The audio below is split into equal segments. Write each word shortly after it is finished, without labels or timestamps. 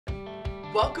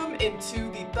Welcome into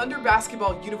the Thunder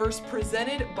Basketball Universe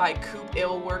presented by COOP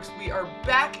Ale Works. We are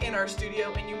back in our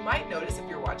studio, and you might notice if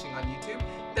you're watching on YouTube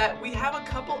that we have a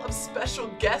couple of special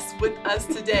guests with us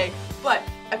today. But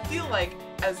I feel like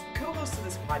as co-host of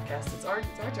this podcast, it's our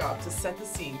job to set the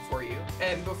scene for you.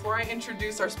 And before I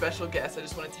introduce our special guest, I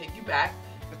just want to take you back.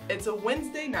 It's a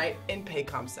Wednesday night in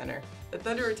Paycom Center. The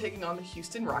Thunder are taking on the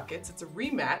Houston Rockets. It's a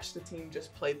rematch. The team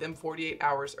just played them 48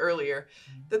 hours earlier.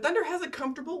 The Thunder has a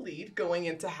comfortable lead going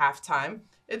into halftime.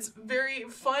 It's very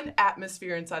fun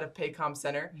atmosphere inside of Paycom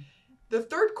Center. The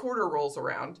third quarter rolls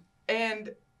around,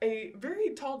 and a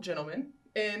very tall gentleman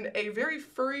in a very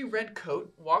furry red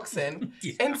coat walks in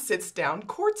and sits down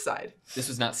courtside. This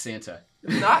was not Santa.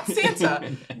 Not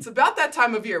Santa. It's about that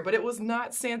time of year, but it was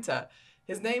not Santa.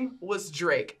 His name was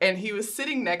Drake, and he was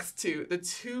sitting next to the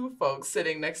two folks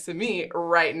sitting next to me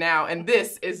right now, and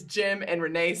this is Jim and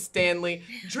Renee Stanley,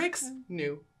 Drake's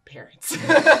new parents. Jim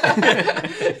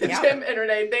and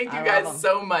Renee, thank you guys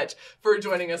so much for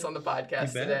joining us on the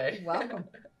podcast today. Welcome.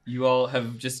 You all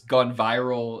have just gone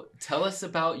viral. Tell us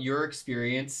about your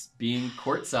experience being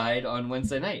courtside on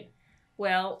Wednesday night.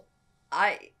 Well,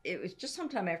 it was just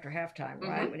sometime after halftime,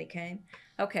 right, when he came?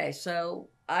 Okay, so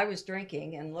I was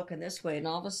drinking and looking this way, and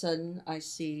all of a sudden I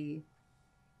see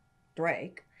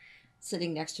Drake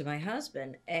sitting next to my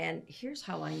husband, and here's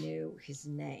how I knew his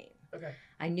name. Okay.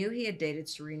 I knew he had dated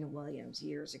Serena Williams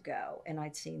years ago, and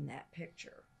I'd seen that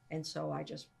picture, and so I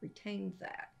just retained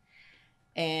that.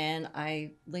 And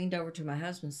I leaned over to my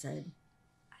husband and said,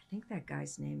 I think that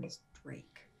guy's name is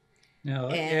Drake. Now,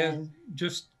 and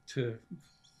just to,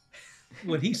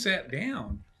 when he sat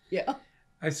down,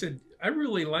 I said, I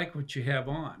really like what you have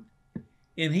on.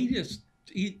 And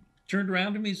he turned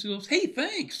around to me and says, hey,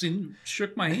 thanks, and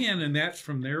shook my hand, and that's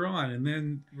from there on. And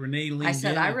then Renee leaned in. I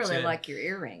said, I really like your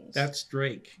earrings. That's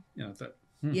Drake. You know, I thought,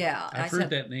 I've heard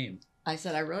that name. I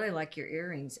said, I really like your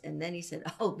earrings. And then he said,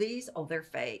 they're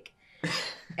fake.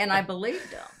 And I believed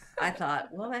him. I thought,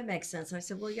 well, that makes sense. I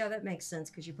said, well, yeah, that makes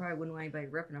sense because you probably wouldn't want anybody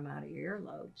ripping them out of your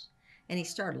earlobes. And he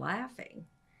started laughing.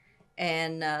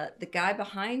 And the guy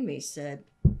behind me said,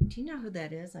 do you know who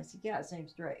that is? I said, yeah, his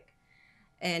name's Drake.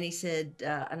 And he said,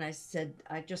 and I said,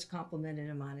 I just complimented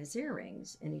him on his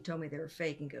earrings. And he told me they were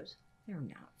fake. And he goes, they're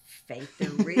not fake, they're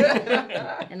real.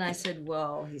 And I said,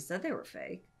 well, he said they were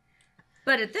fake.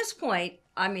 But at this point,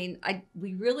 I mean,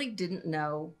 we really didn't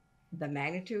know the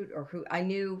magnitude or who.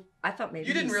 I thought maybe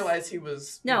you didn't realize he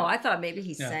was. No, I thought maybe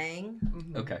he sang.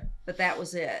 Mm-hmm. Okay. But that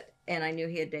was it. And I knew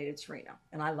he had dated Serena.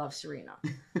 And I love Serena.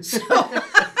 So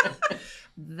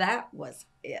that was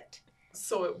it.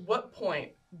 So at what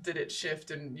point did it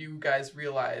shift and you guys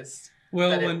realized? Well,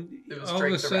 that when it was all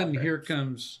Drake of a the sudden rapper? here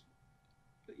comes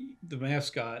the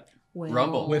mascot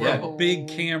Rumble. with Yeah. a big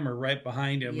camera right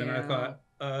behind him. And I thought,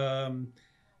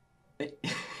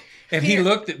 and he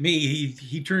looked at me,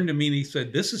 he turned to me and he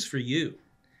said, this is for you.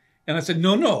 And I said,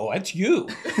 no, that's you.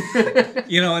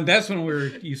 And that's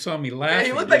when you saw me laughing. Yeah,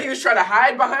 he looked like he was trying to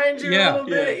hide behind you a little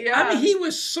bit. Yeah. I mean, he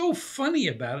was so funny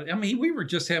about it. I mean, we were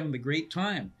just having the great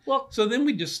time. Well, so then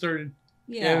we just started,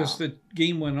 as the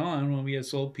game went on, when we had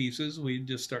sold pieces, we'd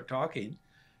just start talking.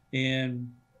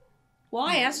 And well,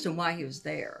 I asked him why he was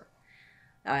there.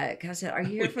 I said, are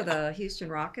you here for the Houston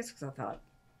Rockets? Because I thought,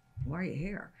 why are you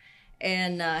here?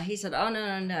 And he said, oh,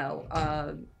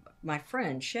 no. My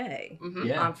friend, Shay,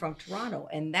 I'm from Toronto.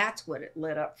 And that's what it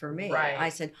lit up for me. Right. I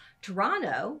said,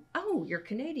 Toronto? Oh, you're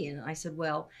Canadian. And I said,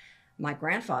 well, my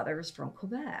grandfather is from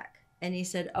Quebec. And he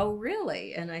said, oh,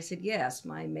 really? And I said, yes,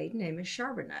 my maiden name is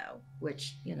Charbonneau,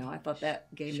 which, I thought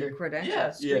that gave me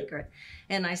credentials. Yeah.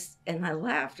 And I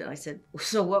laughed and I said,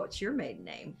 so what's your maiden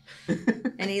name?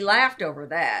 And he laughed over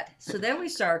that. So then we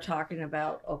started talking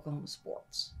about Oklahoma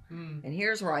sports. And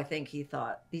here's where I think he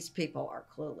thought, these people are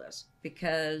clueless,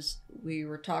 because we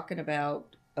were talking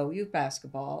about OU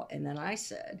basketball. And then I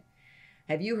said,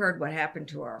 have you heard what happened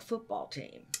to our football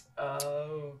team?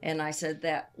 Oh. And I said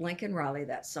that Lincoln Riley,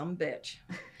 that sumbitch,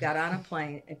 got on a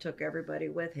plane and took everybody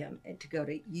with him to go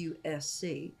to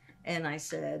USC. And I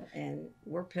said, and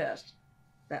we're pissed,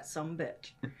 that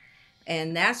sumbitch.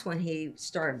 And that's when he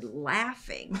started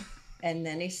laughing. And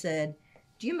then he said,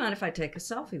 do you mind if I take a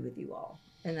selfie with you all?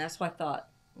 And that's why I thought,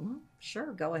 well,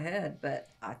 sure, go ahead. But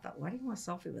I thought, why do you want a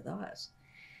selfie with us?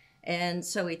 And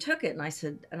so he took it, and I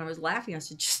said, and I was laughing. I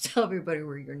said, just tell everybody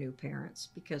we're your new parents,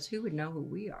 because who would know who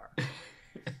we are?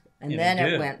 And then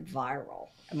it went viral.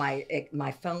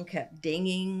 My phone kept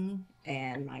dinging,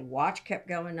 and my watch kept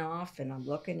going off, and I'm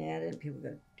looking at it, and people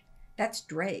go, that's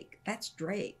Drake. That's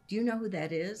Drake. Do you know who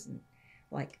that is? And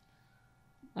like,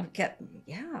 I kept,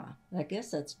 yeah, I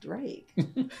guess that's Drake.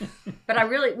 But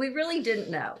we really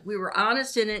didn't know. We were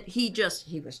honest in it. He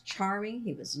was charming.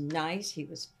 He was nice. He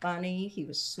was funny. He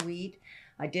was sweet.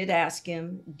 I did ask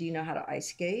him, do you know how to ice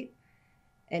skate?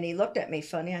 And he looked at me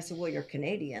funny. I said, well, you're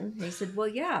Canadian. And he said, well,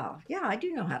 yeah, I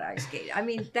do know how to ice skate. I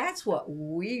mean, that's what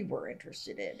we were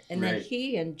interested in. And then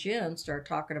he and Jim started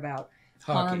talking about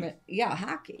hockey.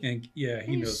 Hockey. And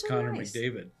he knows so Connor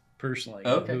McDavid personally,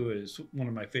 who is one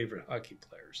of my favorite hockey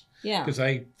players. Yeah. Because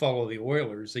I follow the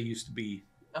Oilers. They used to be,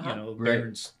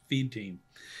 Barron's feed team.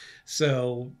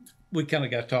 So we kind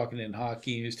of got talking in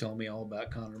hockey. He was telling me all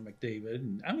about Connor McDavid.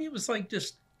 And I mean, it was like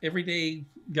just everyday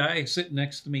guy sitting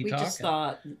next to me talking. We just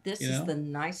thought, this is the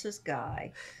nicest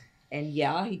guy. And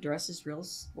yeah, he dresses real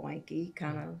swanky,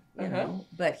 kind of, you know,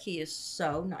 but he is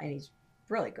so nice. He's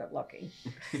really good looking.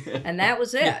 And that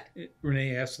was it.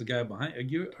 Renee asked the guy behind,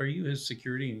 are you his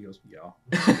security? And he goes, yeah.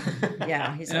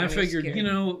 Yeah, he's. And I figured,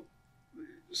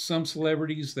 some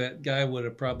celebrities, that guy would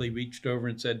have probably reached over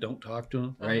and said, don't talk to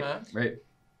him. Right.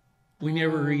 We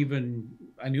never even,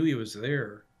 I knew he was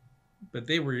there, but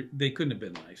they couldn't have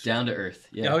been nice. Down to earth.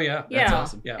 Yeah. Oh, yeah. That's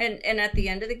awesome. Yeah. And at the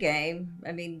end of the game,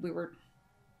 I mean, we were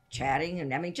chatting,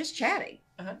 and I mean, just chatting.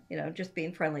 Just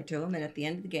being friendly to him. And at the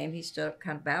end of the game, he stood up,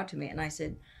 kind of bowed to me. And I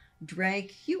said,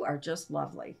 Drake, you are just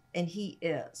lovely. And he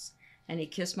is. And he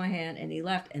kissed my hand and he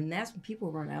left. And that's when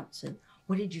people run out and said,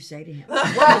 what did you say to him?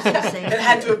 What was he saying? It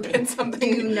had to have been something. Do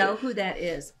you know who that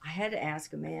is? I had to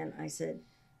ask a man. I said,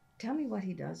 tell me what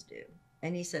he does do.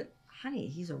 And he said, honey,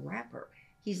 he's a rapper.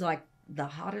 He's like the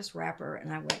hottest rapper.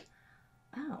 And I went,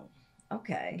 oh.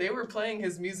 Okay. They were playing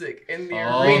his music in the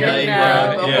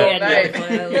arena the whole night.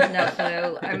 No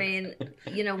clue. I mean,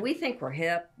 we think we're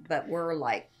hip, but we're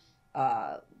like,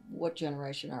 what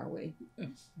generation are we?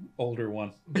 Older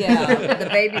one. Yeah, the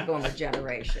baby boomer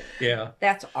generation. Yeah.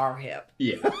 That's our hip.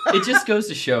 Yeah. It just goes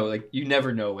to show, like, you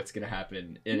never know what's going to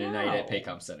happen in a night at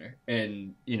Paycom Center.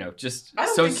 And, just I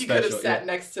don't so think you could have sat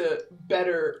next to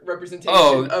better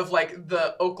representation of, like,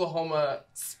 the Oklahoma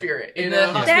spirit.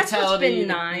 That's what's been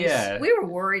nice. Yeah. We were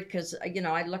worried because,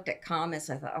 I looked at comments.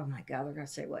 I thought, oh, my God, they're going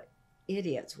to say what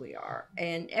idiots we are.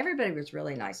 And everybody was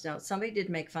really nice. Now, somebody did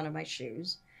make fun of my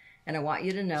shoes. And I want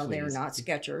you to know they were not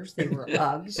Skechers. They were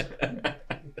Uggs.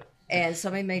 And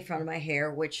somebody made fun of my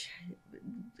hair, which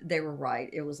they were right.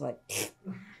 It was like,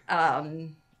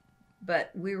 but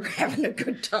we were having a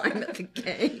good time at the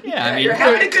game. Yeah, I mean, you're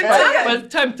having a good time. By the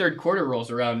time third quarter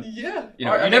rolls around, you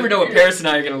never know what Paris and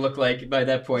I are going to look like by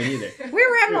that point either. We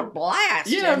were having a blast.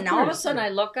 Yeah, and all of a sudden I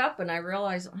look up and I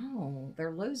realize, oh,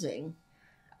 they're losing.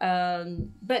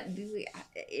 But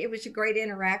it was a great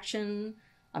interaction.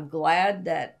 I'm glad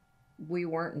that we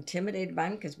weren't intimidated by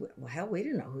him because, we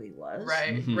didn't know who he was.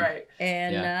 Right, right.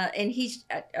 And and he's,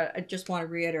 I just want to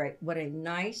reiterate what a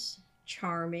nice,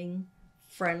 charming,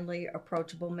 friendly,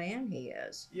 approachable man he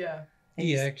is. Yeah. And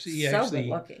he actually good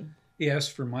looking. He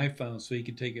asked for my phone so he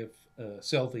could take a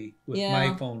selfie with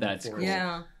my phone. That's cool.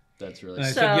 Yeah. That's really And I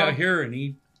said, yeah, here. And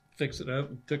he fixed it up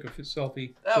and took a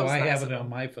selfie. So I have it on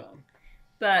my phone.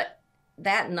 But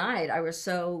that night I was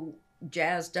so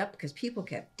jazzed up because people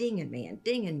kept dinging me.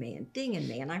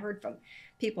 And I heard from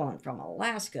people from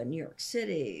Alaska, New York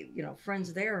City,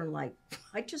 friends there, and like,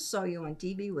 I just saw you on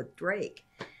TV with Drake.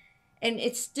 And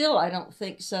it's still, I don't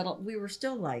think, settled. We were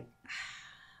still like,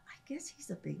 I guess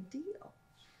he's a big deal.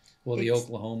 Well, the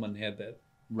Oklahoman had that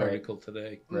article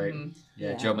today. Right. Mm-hmm.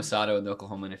 Yeah, Joe Masato in the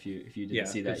Oklahoman, if you didn't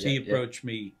see that yet. He approached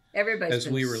me as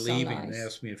we were leaving and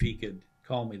asked me if he could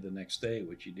call me the next day,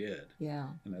 which he did. Yeah.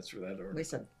 And that's where that article. We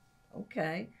said,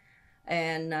 okay.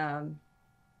 And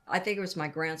I think it was my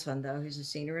grandson, though, who's a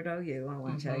senior at OU, I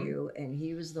want to tell you. And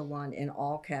he was the one in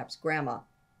all caps, Grandma,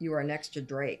 you are next to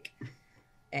Drake.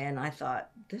 And I thought,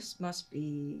 this must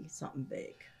be something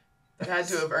big. It had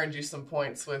to have earned you some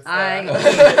points with the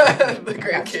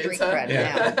grandkids.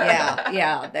 Huh?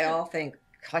 Yeah. They all think,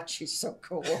 God, she's so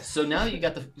cool. So now you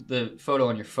got the photo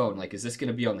on your phone. Like, is this going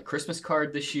to be on the Christmas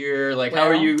card this year? Like, how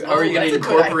are you going to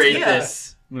incorporate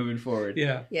this moving forward?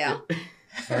 Yeah.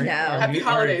 Happy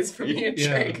holidays from me and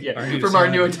Drake. Yeah. From our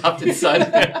new adopted son.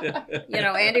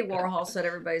 Andy Warhol said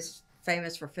everybody's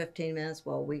famous for 15 minutes.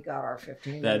 Well, we got our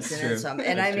 15 minutes. That's true.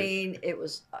 And I mean, it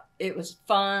was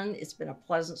fun. It's been a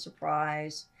pleasant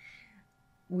surprise.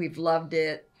 We've loved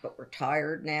it, but we're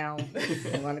tired now.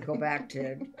 We want to go back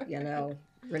to,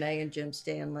 Renee and Jim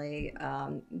Stanley.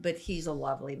 But he's a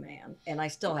lovely man. And I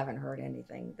still haven't heard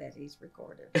anything that he's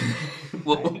recorded.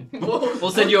 We'll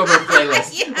send you over a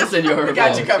playlist. We'll send you over a playlist.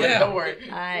 Got you covered. Don't worry.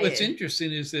 What's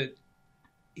interesting is that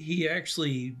he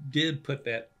actually did put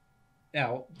that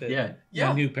out,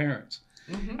 my new parents.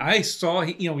 I saw,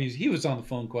 he was on the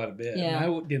phone quite a bit. Yeah. And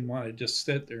I didn't want to just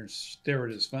sit there and stare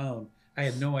at his phone. I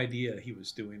had no idea he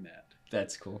was doing that.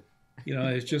 That's cool.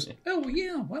 It's just, oh,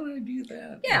 yeah, why don't I do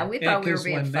that? Yeah, we thought we were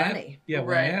being funny. When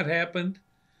that happened,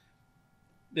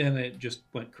 then it just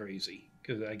went crazy.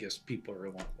 Because I guess people are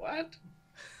like, what?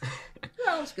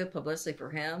 Well, it's good publicity for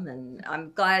him. And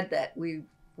I'm glad that we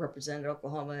represented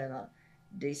Oklahoma in a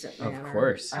decent manner. Of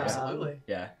course. Absolutely.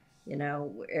 Yeah.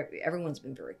 Everyone's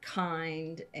been very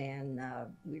kind, and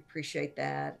we appreciate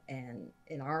that. And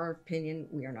in our opinion,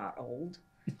 we are not old,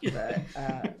 but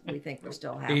we think we're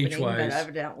still happening. Age-wise. But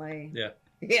evidently,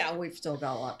 we've still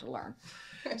got a lot to learn.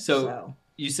 So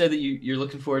you said that you're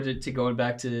looking forward to going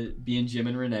back to being Jim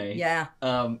and Renee. Yeah.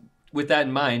 With that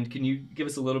in mind, can you give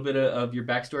us a little bit of your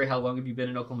backstory? How long have you been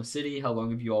in Oklahoma City? How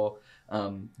long have you all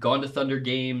gone to Thunder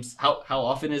games? How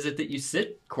often is it that you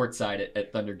sit courtside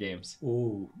at Thunder games?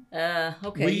 Ooh.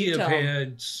 Okay. We have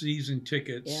had season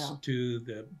tickets to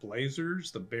the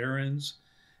Blazers, the Barons,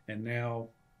 and now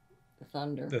the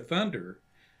Thunder.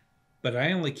 But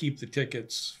I only keep the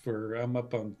tickets I'm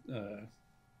up on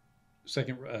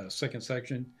second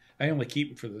section. I only keep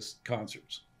them for the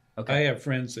concerts. Okay. I have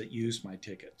friends that use my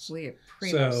tickets. We have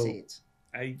primo seats.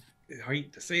 I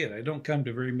hate to say it, I don't come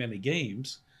to very many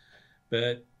games,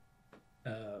 but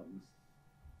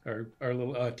our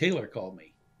little Taylor called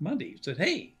me Monday. Said,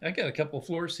 "Hey, I got a couple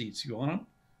floor seats. You want them?"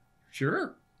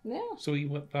 Sure. Yeah. So we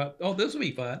thought, "Oh, this will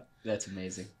be fun." That's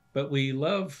amazing. But we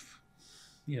love,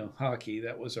 hockey.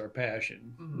 That was our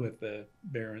passion. With the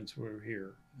Barons who were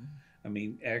here. I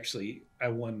mean, actually, I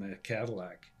won the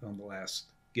Cadillac on the last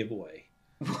giveaway.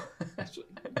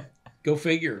 Go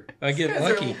figure. I get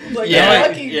lucky. Now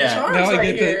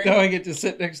I get to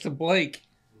sit next to Blake,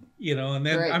 and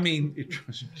then Great. I mean,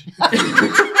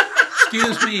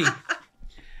 excuse me.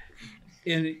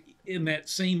 In that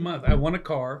same month, I won a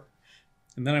car,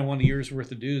 and then I won a year's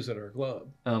worth of dues at our club.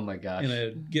 Oh my gosh!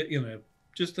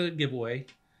 Just a giveaway.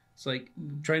 It's like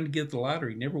trying to get the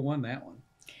lottery. Never won that one.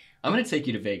 I'm going to take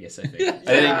you to Vegas, I think.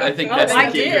 I think that's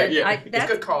the key. That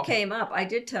good call. Came up. I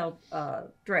did tell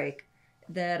Drake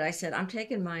that I said, I'm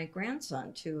taking my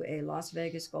grandson to a Las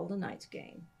Vegas Golden Knights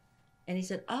game. And he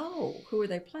said, oh, who are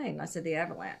they playing? I said, the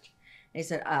Avalanche. And he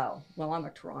said, oh, well, I'm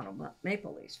a Toronto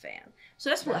Maple Leafs fan. So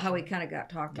that's how we kind of got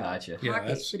talked about hockey.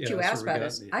 But you asked about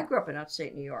us. I grew up in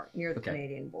upstate New York, near the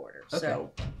Canadian border. Okay.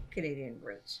 So Canadian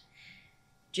roots.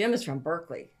 Jim is from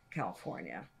Berkeley,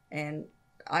 California. And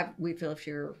we've lived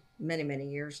here many, many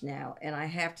years now. And I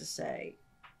have to say,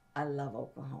 I love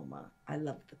Oklahoma. I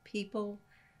love the people.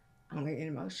 I'm getting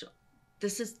emotional.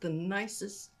 This is the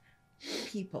nicest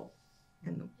people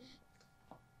in the world.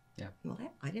 Yeah. Well,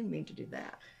 I didn't mean to do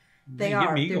that. They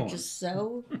are. They're just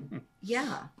so,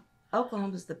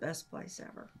 Oklahoma's the best place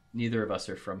ever. Neither of us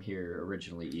are from here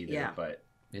originally either, but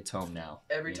it's home now.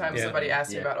 Every time somebody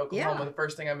asks me about Oklahoma, the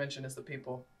first thing I mention is the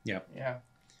people. Yeah. Yeah.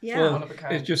 Yeah. Well,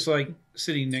 it's just like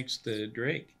sitting next to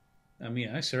Drake. I mean,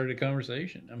 I started a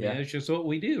conversation. I mean, it's just what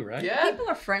we do, right? Yeah. People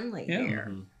are friendly here.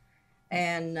 Mm-hmm.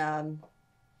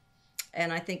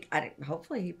 And I think,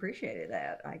 hopefully he appreciated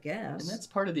that, I guess. And that's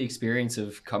part of the experience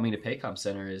of coming to Paycom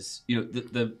Center is,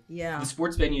 the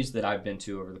sports venues that I've been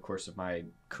to over the course of my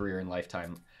career and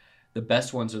lifetime, the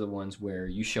best ones are the ones where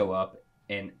you show up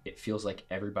and it feels like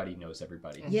everybody knows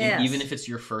everybody. Yes. And even if it's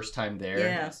your first time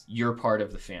there, you're part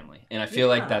of the family. And I feel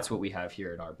like that's what we have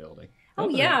here at our building. Oh,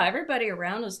 yeah. Everybody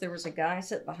around us, there was a guy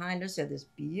sitting behind us who had this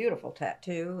beautiful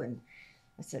tattoo. And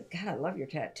I said, God, I love your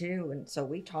tattoo. And so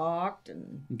we talked.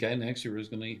 And the guy next to her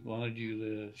wanted you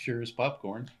to share his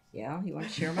popcorn. Yeah, he wanted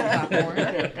to share my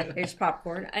popcorn. His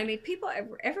popcorn. I mean,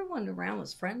 everyone around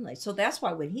was friendly. So that's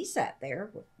why when he sat there,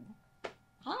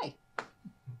 hi.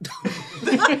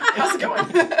 How's it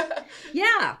going?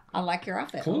 Yeah, I like your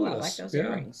outfit. Cool. I like those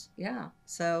earrings. Yeah,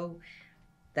 so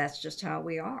that's just how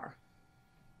we are.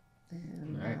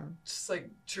 And, right. Just like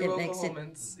true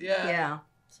Oklahomans. Yeah.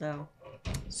 So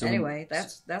anyway,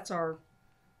 that's our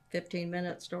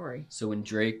 15-minute story. So when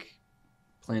Drake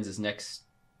plans his next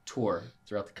tour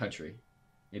throughout the country,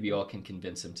 maybe you all can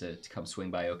convince him to come swing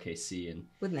by OKC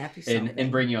wouldn't that be something?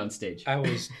 And bring you on stage. I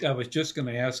was just going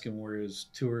to ask him where his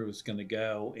tour was going to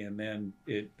go, and then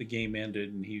the game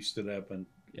ended, and he stood up and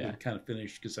kind of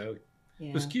finished because I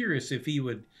was curious if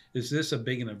is this a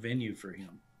big enough venue for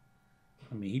him?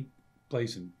 I mean, he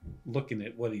plays looking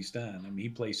at what he's done. I mean, he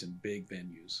plays in big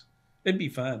venues. It'd be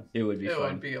fun. It would be fun. It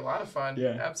would be a lot of fun.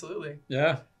 Yeah, absolutely.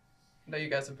 Yeah. I know you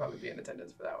guys would probably be in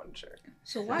attendance for that one, sure.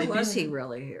 So why was he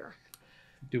really here?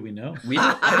 Do we know?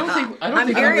 I don't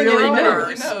think hearing really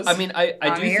rumors. knows. I mean,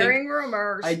 I'm hearing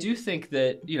rumors. I do think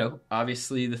that,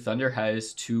 obviously the Thunder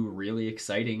has two really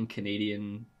exciting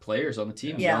Canadian players on the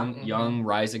team. Yeah. Young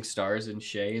rising stars in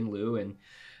Shea and Lou. And,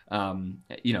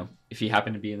 if he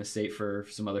happened to be in the state for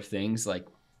some other things, like,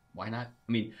 why not?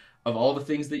 I mean, of all the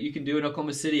things that you can do in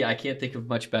Oklahoma City, I can't think of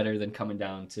much better than coming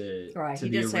down to the arena. He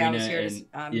did say I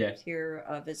was here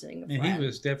visiting a friend. And he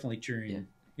was definitely cheering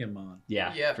him on.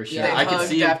 Yeah, for sure. They I could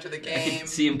see him after the game. I could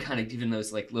see him kind of giving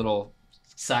those like little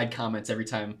side comments every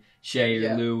time Shea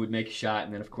or Lou would make a shot,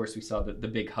 and then of course we saw the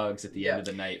big hugs at the end of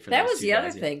the night. That was the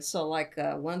other thing. So like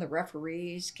one of the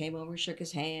referees came over, shook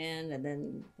his hand, and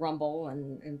then rumble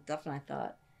and stuff, and I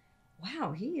thought,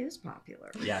 wow, he is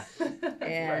popular. Yeah.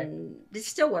 And it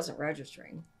still wasn't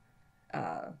registering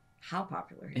how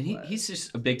popular he was. He's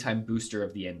just a big time booster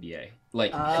of the NBA.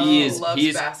 Like he loves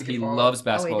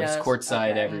basketball. He's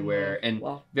courtside everywhere and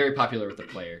very popular with the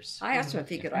players. I asked him if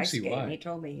he could ice skate, and he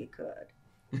told me he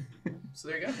could. So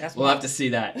there you go. We'll have to see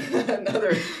that.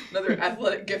 another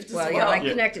athletic gift as well. Yeah, I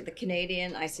connected the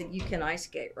Canadian. I said, "You can ice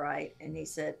skate, right?" And he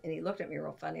said, and he looked at me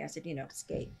real funny. I said, "You know,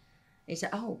 skate." And he said,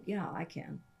 "Oh, yeah, I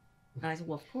can." And I said,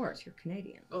 "Well, of course, you're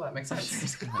Canadian." Oh, that makes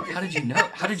sense. How did you know?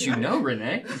 How did you know,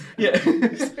 Renee? Yeah.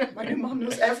 My new mom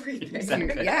knows everything.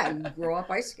 Exactly. Yeah, you grow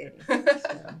up ice skating.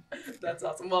 So. That's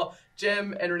awesome. Well,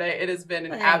 Jim and Renee, it has been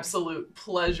an absolute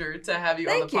pleasure to have you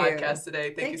on the podcast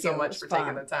today. Thank you so much for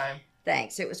taking the time.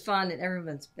 Thanks. It was fun, and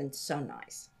everyone's been so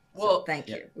nice. Well, so thank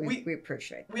you. We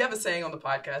appreciate it. We have a saying on the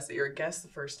podcast that you're a guest the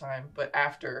first time, but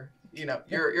after,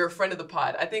 you're a friend of the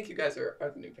pod. I think you guys are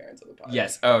the new parents of the pod.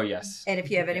 Yes. Oh, yes. And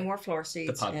if you have any more floor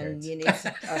seats and you need us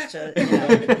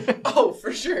to, oh,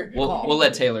 for sure. We'll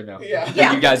let Taylor know. Yeah.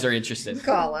 If you guys are interested.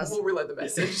 Call us. We'll relay the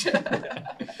message.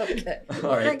 Okay.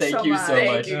 All right. Thank you so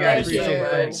much. Thank you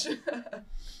guys so much.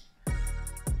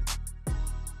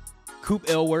 COOP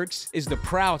Ale Works is the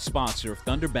proud sponsor of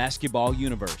Thunder Basketball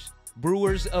Universe.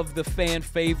 Brewers of the fan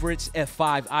favorites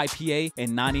F5 IPA and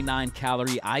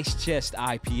 99-calorie Ice Chest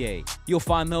IPA. You'll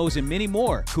find those and many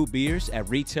more COOP beers at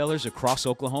retailers across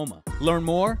Oklahoma. Learn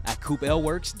more at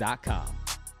coopaleworks.com.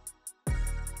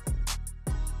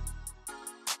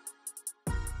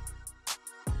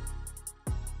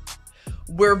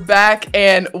 We're back,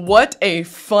 and what a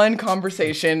fun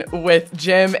conversation with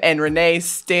Jim and Renee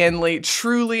Stanley.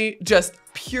 Truly just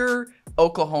pure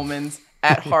Oklahomans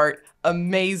at heart.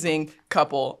 Amazing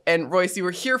couple. And Royce, you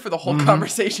were here for the whole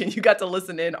conversation. You got to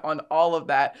listen in on all of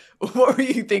that. What were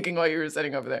you thinking while you were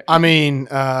sitting over there? I mean,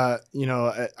 I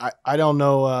don't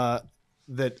know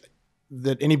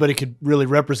that anybody could really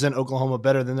represent Oklahoma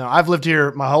better than them. I've lived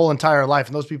here my whole entire life,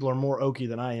 and those people are more Okie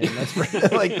than I am. That's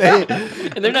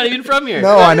and they're not even from here.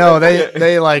 No, I know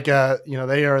they like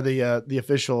they are the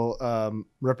official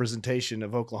representation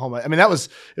of Oklahoma. I mean, it was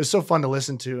so fun to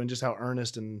listen to, and just how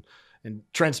earnest and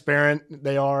transparent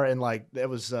they are, and like it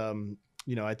was. I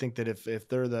think that if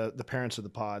they're the parents of the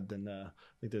pod, then I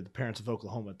think they're the parents of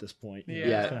Oklahoma at this point.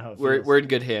 Yeah, we're in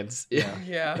good hands.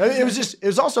 Yeah. It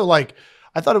was also like.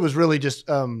 I thought it was really just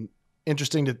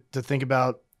interesting to think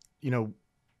about,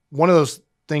 one of those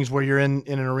things where you're in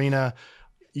an arena.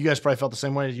 You guys probably felt the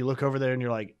same way. You look over there and you're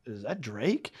like, is that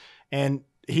Drake? And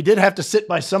he did have to sit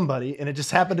by somebody, and it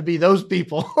just happened to be those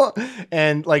people.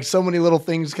 And like so many little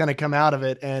things kind of come out of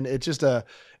it. And it's just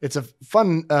it's a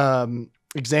fun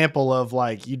example of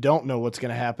like, you don't know what's going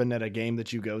to happen at a game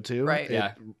that you go to. Right.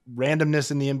 Randomness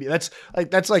in the NBA.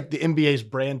 That's like the NBA's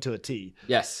brand to a T.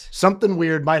 Yes. Something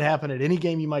weird might happen at any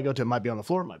game you might go to. It might be on the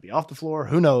floor, it might be off the floor.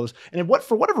 Who knows? And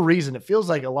for whatever reason, it feels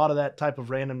like a lot of that type of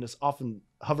randomness often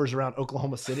hovers around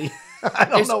Oklahoma City.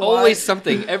 There's always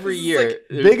something every year.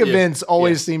 Like big events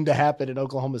always seem to happen in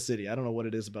Oklahoma City. I don't know what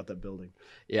it is about that building.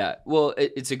 Yeah. Well,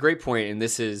 it's a great point, and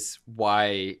this is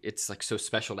why it's like so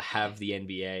special to have the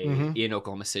NBA in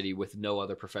Oklahoma City with no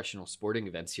other professional sporting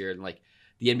events here. And like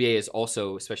the NBA is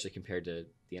also, especially compared to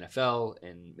the NFL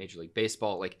and Major League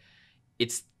Baseball, like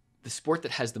it's the sport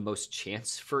that has the most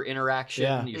chance for interaction.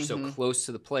 Yeah. You're so close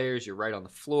to the players. You're right on the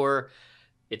floor.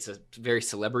 It's a very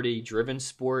celebrity-driven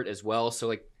sport as well. So,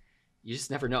 like, you just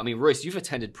never know. I mean, Royce, you've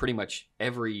attended pretty much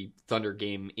every Thunder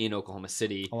game in Oklahoma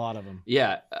City. A lot of them.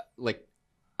 Yeah.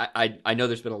 I know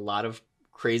there's been a lot of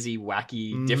crazy,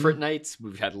 wacky, different nights.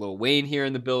 We've had Lil Wayne here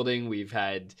in the building. We've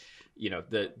had,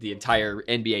 the entire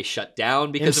NBA shut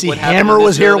down because MC of what happened. Hammer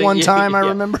was here one time, I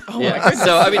remember. Oh my God.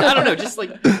 So, I mean, I don't know. Just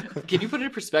like, can you put it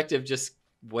in perspective, just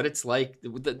what it's like,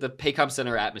 the Paycom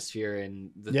Center atmosphere and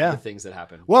the things that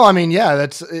happen? Well, I mean,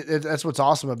 that's what's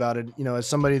awesome about it. As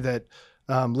somebody that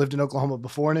lived in Oklahoma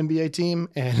before an NBA team,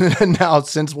 and now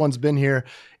since one's been here,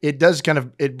 it does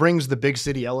it brings the big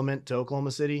city element to Oklahoma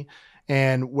City.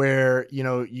 and where,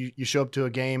 you show up to a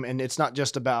game and it's not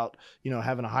just about,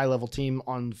 having a high level team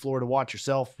on the floor to watch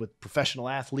yourself with professional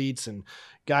athletes and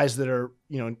guys that are,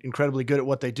 incredibly good at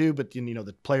what they do, but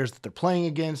the players that they're playing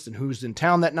against and who's in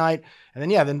town that night. And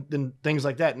then, then things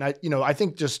like that. And I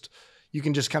think you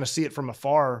can just kind of see it from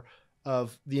afar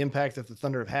of the impact that the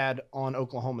Thunder have had on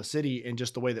Oklahoma City and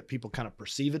just the way that people kind of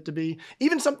perceive it to be.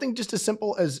 Even something just as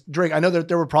simple as Drake. I know that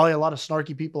there were probably a lot of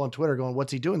snarky people on Twitter going,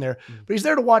 what's he doing there? Mm-hmm. But he's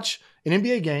there to watch an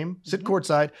NBA game, sit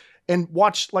courtside, and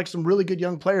watch like some really good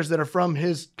young players that are from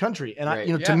his country.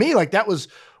 And to me, like that was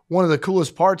one of the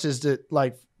coolest parts is that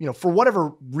for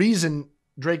whatever reason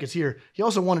Drake is here, he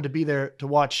also wanted to be there to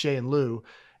watch Shea and Lou.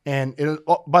 And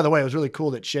by the way, it was really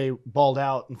cool that Shea balled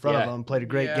out in front of him, played a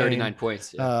great game. 39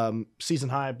 points. Yeah. Season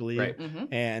high, I believe. Right.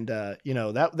 Mm-hmm. And,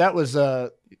 that was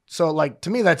so like to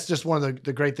me, that's just one of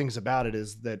the great things about it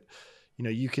is that,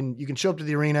 you can show up to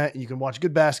the arena and you can watch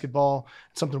good basketball.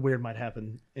 Something weird might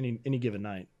happen any given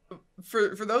night.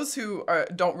 For those who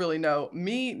don't really know,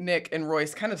 me, Nick, and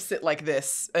Royce kind of sit like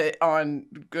this on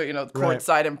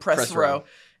courtside and press row.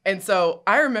 And so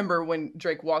I remember when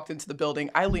Drake walked into the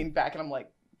building, I leaned back and I'm like,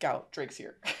 Gal, Drake's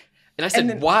here. And I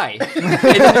said, why?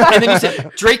 and then you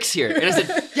said, Drake's here. And I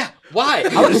said, yeah, why?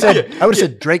 I would have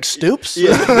said Drake Stoops.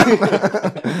 Yeah.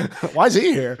 Why is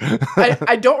he here?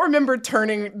 I don't remember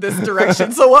turning this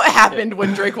direction. So what happened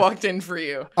when Drake walked in for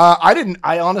you?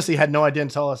 I honestly had no idea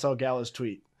until I saw Gallo's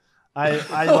tweet.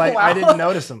 I didn't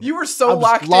notice him. You were so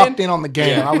locked in on the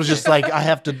game. Yeah. I was just like, I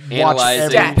have to watch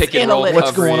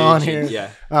what's going on here. Yeah.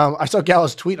 I saw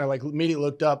Gallo's tweet and I immediately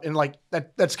looked up and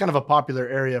that's kind of a popular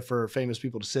area for famous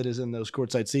people to sit is in those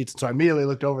courtside seats. So I immediately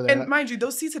looked over there. And mind you,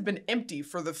 those seats had been empty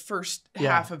for the first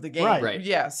half of the game. Right.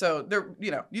 Yeah. So they're,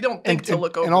 you don't think to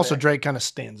look over. And also there. Drake kind of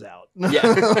stands out. Yeah.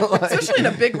 Especially in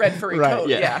a big red furry coat.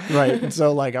 Yeah. Right. And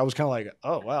so I was kind of like,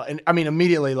 oh wow. And I mean,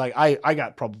 immediately I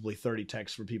got probably 30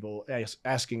 texts from people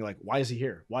asking why is he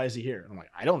here? Why is he here? And I'm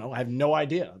like, I don't know. I have no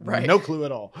idea. Right. No clue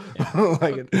at all.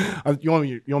 Yeah. You want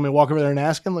me to walk over there and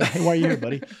ask him hey, why are you here,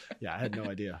 buddy? Yeah, I had no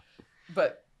idea.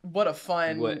 But what a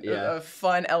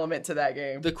fun element to that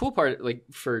game. The cool part,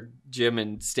 for Jim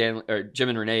and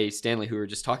Renee Stanley, who were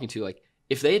just talking to,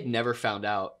 if they had never found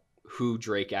out who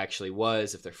Drake actually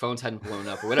was, if their phones hadn't blown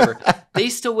up or whatever, they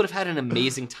still would have had an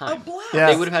amazing time. A blast.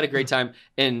 Yeah. They would have had a great time.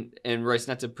 And Royce,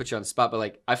 not to put you on the spot,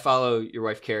 but I follow your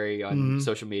wife Carrie on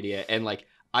social media, and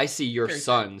I see your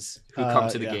sons who come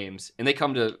to the games, and they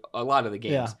come to a lot of the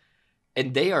games. Yeah.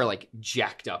 And they are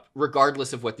jacked up,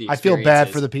 regardless of what the experience I feel bad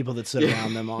is. For the people that sit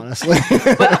around them, honestly.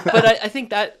 but I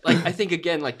think that, I think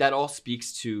again, that all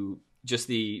speaks to just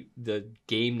the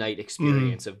game night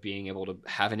experience of being able to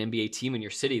have an NBA team in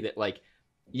your city that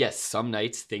yes, some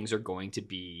nights things are going to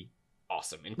be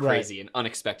awesome and crazy and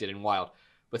unexpected and wild.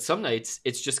 But some nights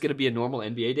it's just going to be a normal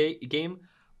NBA game,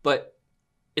 but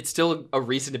it's still a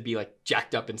reason to be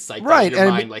jacked up and psyched out of your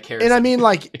mind like Harrison. And I mean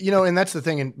and that's the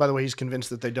thing. And by the way, he's convinced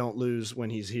that they don't lose when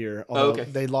he's here. Although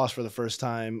they lost for the first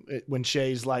time when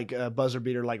Shea's buzzer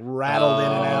beater rattled in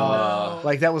and out.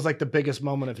 That was the biggest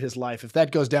moment of his life. If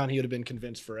that goes down, he would have been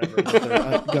convinced forever that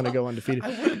they're going to go undefeated.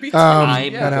 I would be I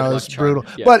know it's brutal.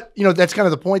 Yeah. But that's kind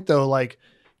of the point though.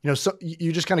 So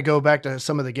you just kind of go back to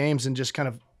some of the games and just kind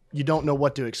of you don't know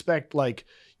what to expect.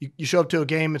 You show up to a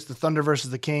game, it's the Thunder versus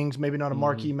the Kings, maybe not a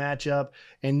marquee matchup,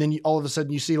 and then all of a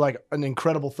sudden you see an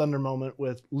incredible Thunder moment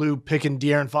with Lou picking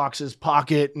De'Aaron Fox's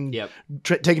pocket and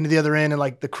taking to the other end,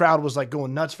 and the crowd was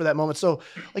going nuts for that moment. So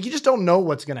you just don't know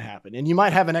what's going to happen, and you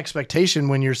might have an expectation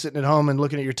when you're sitting at home and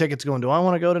looking at your tickets, going, "Do I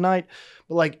want to go tonight?"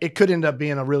 But it could end up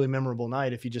being a really memorable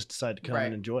night if you just decide to come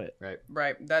and enjoy it.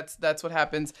 Right. That's what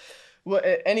happens. Well,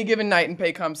 any given night in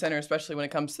Paycom Center, especially when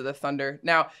it comes to the Thunder.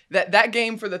 Now, that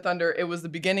game for the Thunder, it was the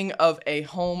beginning of a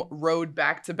home road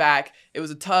back-to-back. It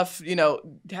was a tough,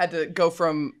 had to go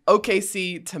from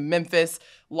OKC to Memphis.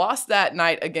 Lost that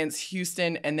night against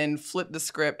Houston and then flipped the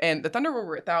script. And the Thunder were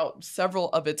without several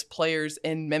of its players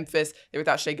in Memphis. They were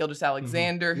without Shai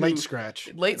Gilgeous-Alexander. Late scratch,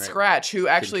 who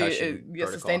actually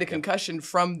sustained a concussion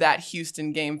from that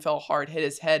Houston game, fell hard, hit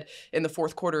his head in the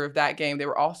fourth quarter of that game. They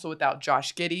were also without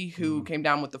Josh Giddey, who came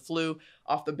down with the flu.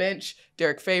 Off the bench,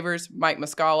 Derek Favors, Mike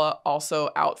Muscala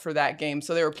also out for that game.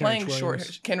 So they were playing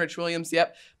Kenrich Williams,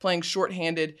 playing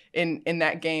shorthanded in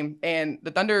that game. And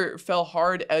the Thunder fell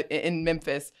hard in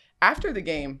Memphis. After the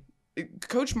game,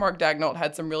 Coach Mark Daigneault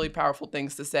had some really powerful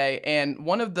things to say. And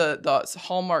one of the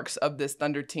hallmarks of this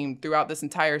Thunder team throughout this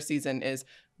entire season is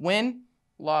win,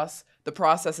 loss, the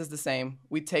process is the same.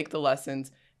 We take the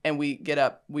lessons and we get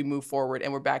up, we move forward,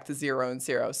 and we're back to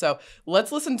 0-0. So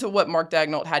let's listen to what Mark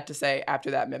Daigneault had to say after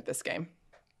that Memphis game.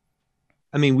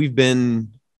 I mean, we've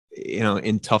been,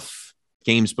 in tough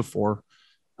games before.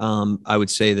 I would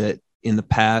say that in the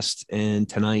past and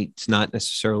tonight's not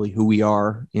necessarily who we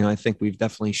are. I think we've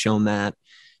definitely shown that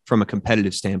from a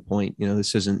competitive standpoint.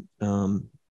 This isn't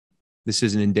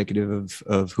indicative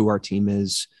of who our team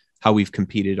is, how we've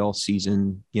competed all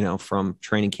season, from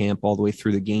training camp all the way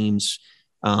through the games.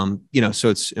 So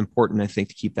it's important, I think,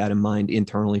 to keep that in mind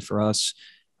internally for us.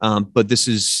 But this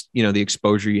is, the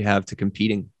exposure you have to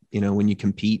competing. When you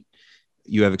compete,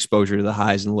 you have exposure to the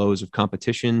highs and lows of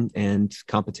competition, and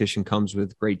competition comes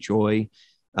with great joy,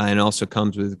 and also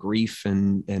comes with grief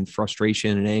and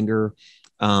frustration and anger.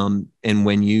 And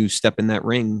when you step in that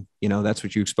ring, that's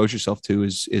what you expose yourself to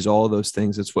is all of those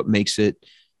things. That's what makes it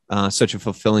such a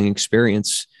fulfilling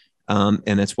experience.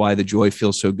 And that's why the joy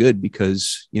feels so good,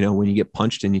 because, when you get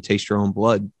punched and you taste your own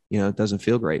blood, it doesn't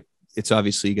feel great. It's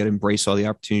obviously, you got to embrace all the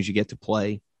opportunities you get to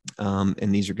play.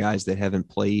 And these are guys that haven't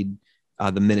played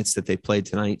the minutes that they played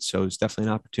tonight. So it's definitely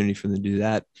an opportunity for them to do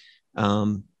that.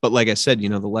 But like I said,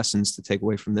 the lessons to take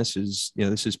away from this is,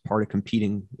 this is part of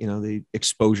competing. The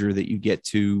exposure that you get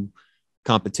to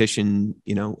competition,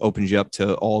 opens you up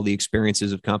to all the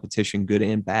experiences of competition, good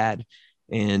and bad.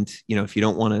 And, if you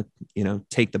don't want to,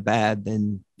 take the bad,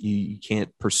 then you can't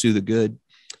pursue the good.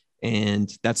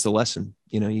 And that's the lesson.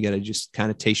 You got to just kind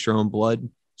of taste your own blood,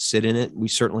 sit in it. We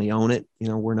certainly own it.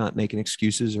 We're not making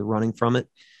excuses or running from it.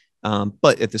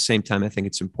 But at the same time, I think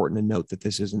it's important to note that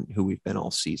this isn't who we've been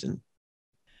all season.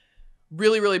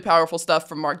 Really, really powerful stuff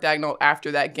from Mark Daigneault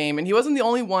after that game. And he wasn't the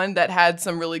only one that had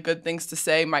some really good things to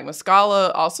say. Mike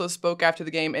Muscala also spoke after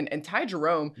the game, and Ty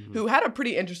Jerome, who had a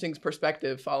pretty interesting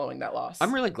perspective following that loss.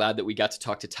 I'm really glad that we got to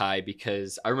talk to Ty,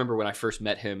 because I remember when I first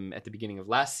met him at the beginning of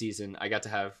last season, I got to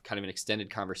have kind of an extended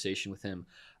conversation with him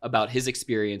about his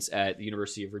experience at the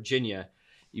University of Virginia.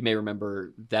 You may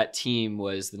remember that team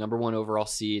was the number 1 overall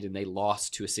seed, and they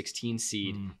lost to a 16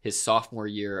 seed his sophomore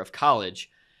year of college.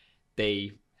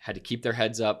 They had to keep their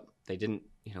heads up. They didn't,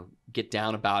 get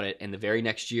down about it. And the very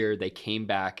next year, they came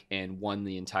back and won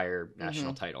the entire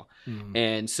national title.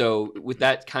 And so with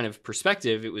that kind of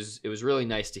perspective, it was really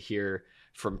nice to hear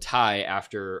from Ty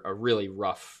after a really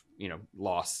rough,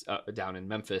 loss down in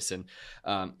Memphis. And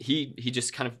he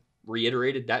just kind of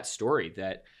reiterated that story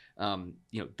that,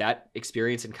 that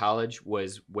experience in college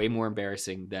was way more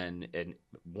embarrassing than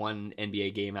one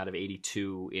NBA game out of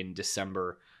 82 in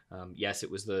December. Yes,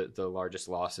 it was the largest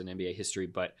loss in NBA history,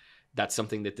 but that's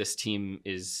something that this team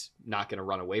is not going to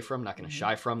run away from, not going to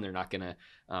shy from. They're not going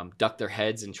to duck their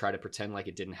heads and try to pretend like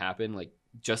it didn't happen. Like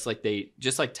just like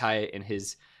Ty and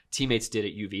his teammates did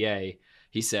at UVA,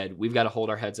 he said, we've got to hold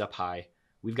our heads up high.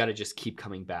 We've got to just keep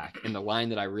coming back. And the line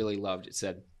that I really loved, it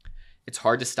said, it's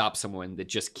hard to stop someone that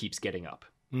just keeps getting up.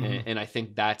 And I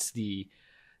think that's the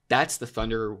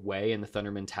Thunder way and the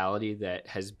Thunder mentality that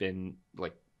has been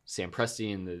like Sam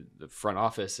Presti and the front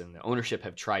office and the ownership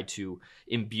have tried to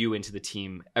imbue into the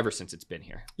team ever since it's been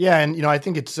here. Yeah. And, I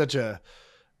think it's such a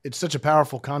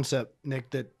powerful concept, Nick,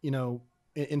 that,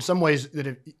 in some ways that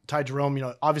if Ty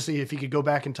Jerome, obviously if he could go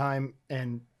back in time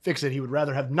and fix it, he would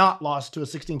rather have not lost to a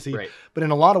 16 seed. Right. But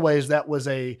in a lot of ways, that was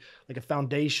a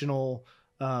foundational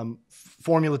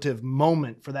formulative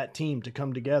moment for that team to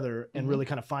come together and really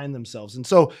kind of find themselves. And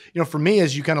so, for me,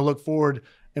 as you kind of look forward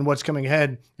and what's coming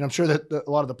ahead, I'm sure that a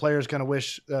lot of the players kind of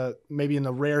wish maybe in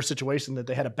the rare situation that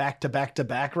they had a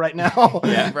back-to-back right now.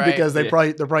 Yeah, right. Because they're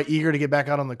probably eager to get back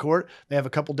out on the court. They have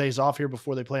a couple days off here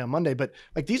before they play on Monday, but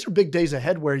like these are big days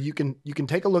ahead where you can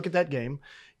take a look at that game.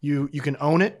 You can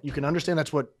own it. You can understand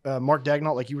that's what Mark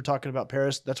Daigneault, like you were talking about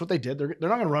Paris, that's what they did. They're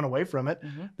not going to run away from it.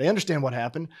 They understand what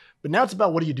happened. But now it's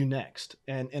about what do you do next?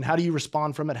 And how do you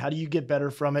respond from it? How do you get better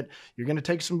from it? You're going to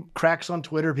take some cracks on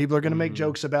Twitter. People are going to make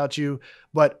jokes about you.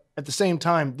 But at the same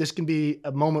time, this can be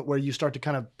a moment where you start to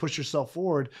kind of push yourself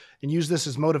forward and use this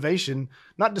as motivation.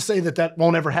 Not to say that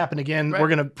won't ever happen again. Right. We're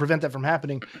going to prevent that from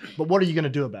happening. But what are you going to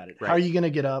do about it? Right. How are you going to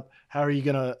get up? How are you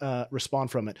going to respond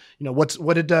from it?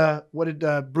 What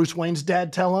did Bruce Wayne's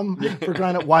dad tell him? For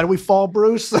crying out, why do we fall,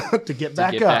 Bruce? to get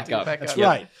back up. That's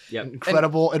right. Yep.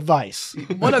 Incredible advice.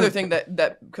 One other thing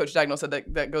that Coach Daigneault said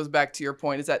that goes back to your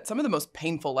point is that some of the most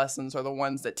painful lessons are the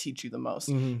ones that teach you the most.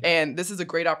 And this is a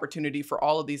great opportunity for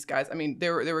all of these guys. I mean,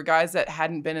 there were guys that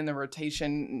hadn't been in the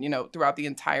rotation, throughout the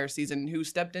entire season who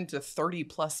stepped into 30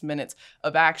 plus minutes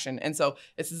of action. And so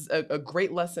this is a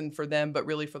great lesson for them, but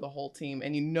really for the whole team.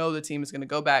 And the team is going to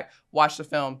go back, watch the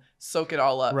film, soak it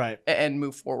all up, and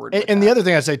move forward. And the other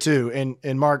thing I say too,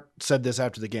 and Mark said this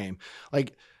after the game,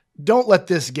 like don't let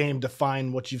this game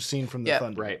define what you've seen from the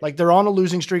Thunder. Right. Like, they're on a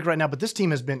losing streak right now, but this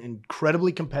team has been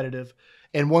incredibly competitive.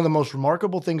 And one of the most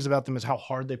remarkable things about them is how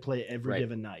hard they play every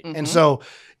given night. And so,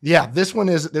 this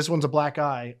one's a black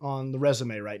eye on the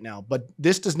resume right now. But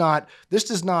this does not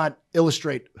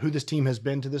illustrate who this team has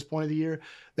been to this point of the year.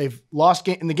 They've lost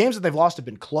and the games that they've lost have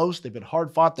been close. They've been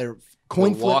hard fought. They're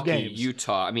coin flip games.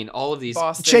 Utah. I mean, all of these.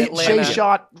 Boston, Shea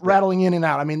shot rattling in and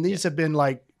out. I mean, these have been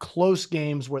like close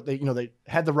games where they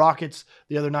had the Rockets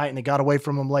the other night and they got away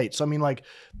from them late. So I mean, like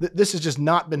this has just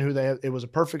not been who they. It was a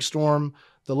perfect storm.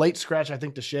 The late scratch, I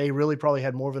think, to Shea really probably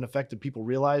had more of an effect than people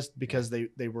realized because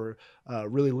they were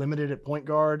really limited at point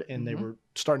guard and they were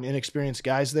starting inexperienced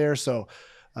guys there. So,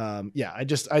 I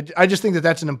just think that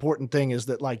that's an important thing is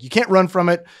that, like, you can't run from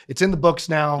it. It's in the books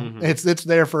now. It's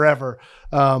there forever.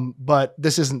 But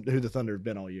this isn't who the Thunder have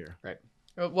been all year. Right.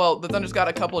 Well, the Thunder's got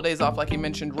a couple of days off, like you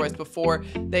mentioned, Royce, before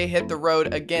they hit the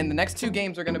road again. The next 2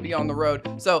 games are going to be on the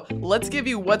road. So let's give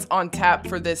you what's on tap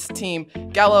for this team.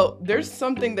 Gallo, there's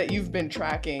something that you've been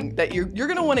tracking that you're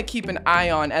going to want to keep an eye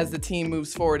on as the team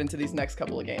moves forward into these next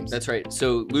couple of games. That's right.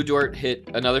 So Lou Dort hit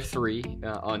another 3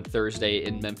 on Thursday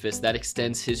in Memphis. That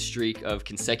extends his streak of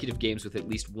consecutive games with at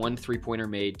least 1 3-pointer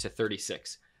made to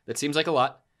 36. That seems like a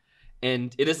lot.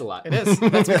 And it is a lot. It is.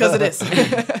 That's because it is.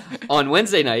 On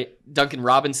Wednesday night, Duncan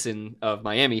Robinson of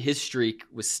Miami, his streak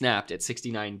was snapped at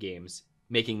 69 games,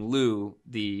 making Lou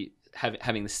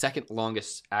having the second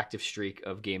longest active streak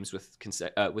of games with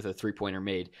a 3-pointer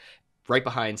made, right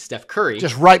behind Steph Curry.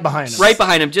 Just right behind him. Right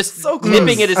behind him, just so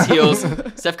nipping at his heels.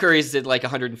 Steph Curry's at like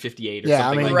 158 or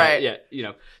something like that. Yeah, you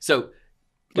know. So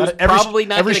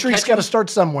every streak's got to start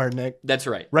somewhere, Nick. That's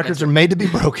right. Records are made to be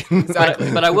broken.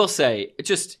 Exactly. But I will say, it's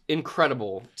just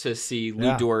incredible to see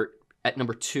Lou Dort at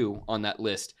number 2 on that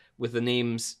list with the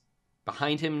names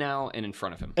behind him now and in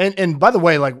front of him. And by the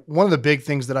way, like, one of the big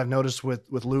things that I've noticed with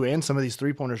Lou and some of these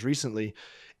 3-pointers recently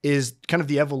is kind of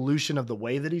the evolution of the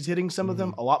way that he's hitting some of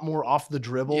them. A lot more off the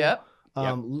dribble. Yep.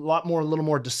 A little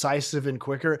more decisive and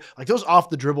quicker. Like those off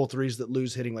the dribble threes that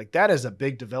Lou's hitting, like that is a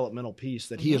big developmental piece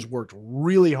that he has worked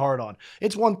really hard on.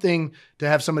 It's one thing to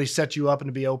have somebody set you up and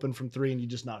to be open from 3 and you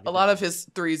just knock it down. A lot of his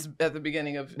threes at the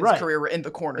beginning of his career were in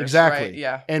the corners. Exactly. Right?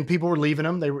 Yeah. And people were leaving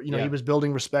him. They were, he was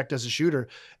building respect as a shooter.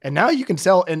 And now you can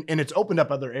tell, and it's opened up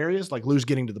other areas, like Lou's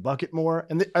getting to the bucket more.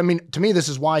 And I mean, to me, this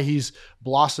is why he's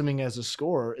blossoming as a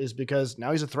scorer, is because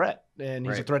now he's a threat. And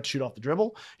he's a threat to shoot off the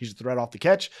dribble. He's a threat off the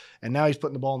catch. And now he's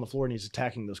putting the ball on the floor and he's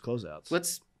attacking those closeouts.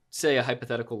 Let's say a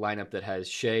hypothetical lineup that has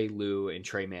Shea, Lou, and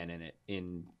Tre Mann in it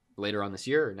in later on this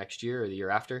year or next year or the year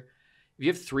after. If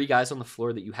you have 3 guys on the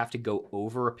floor that you have to go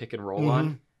over a pick and roll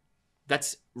on,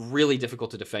 that's really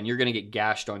difficult to defend. You're going to get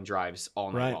gashed on drives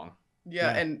all night long.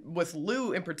 Yeah, and with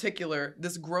Lou in particular,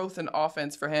 this growth in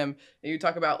offense for him, and you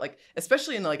talk about, like,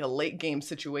 especially in like a late game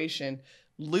situation,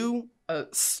 Lou, a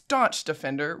staunch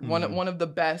defender, one of the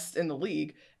best in the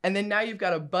league. And then now you've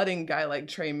got a budding guy like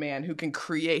Tre Mann who can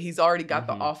create. He's already got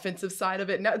the offensive side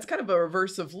of it. Now it's kind of a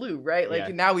reverse of Lou, right?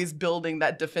 Like now he's building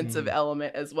that defensive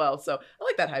element as well. So I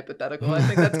like that hypothetical. I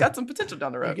think that's got some potential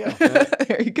down the road.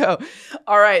 There you go.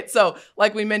 All right. So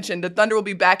like we mentioned, the Thunder will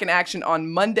be back in action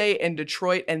on Monday in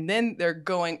Detroit. And then they're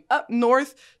going up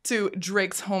north to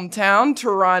Drake's hometown,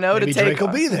 Toronto, Maybe to take. Drake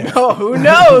will be there. Oh, who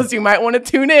knows? You might want to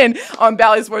tune in on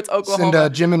Bally Sports Oklahoma.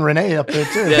 Send Jim and Renee up there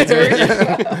too.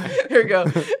 Here we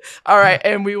go. All right,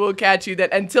 and we will catch you then.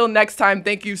 Until next time,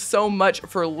 thank you so much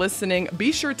for listening.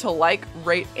 Be sure to like,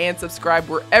 rate, and subscribe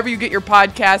wherever you get your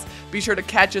podcasts. Be sure to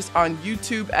catch us on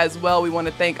YouTube as well. We want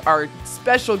to thank our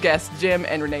special guests, Jim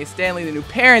and Renee Stanley, the new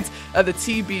parents of the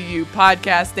TBU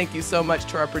podcast. Thank you so much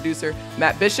to our producer,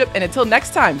 Matt Bishop. And until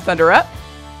next time, Thunder up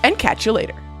and catch you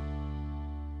later.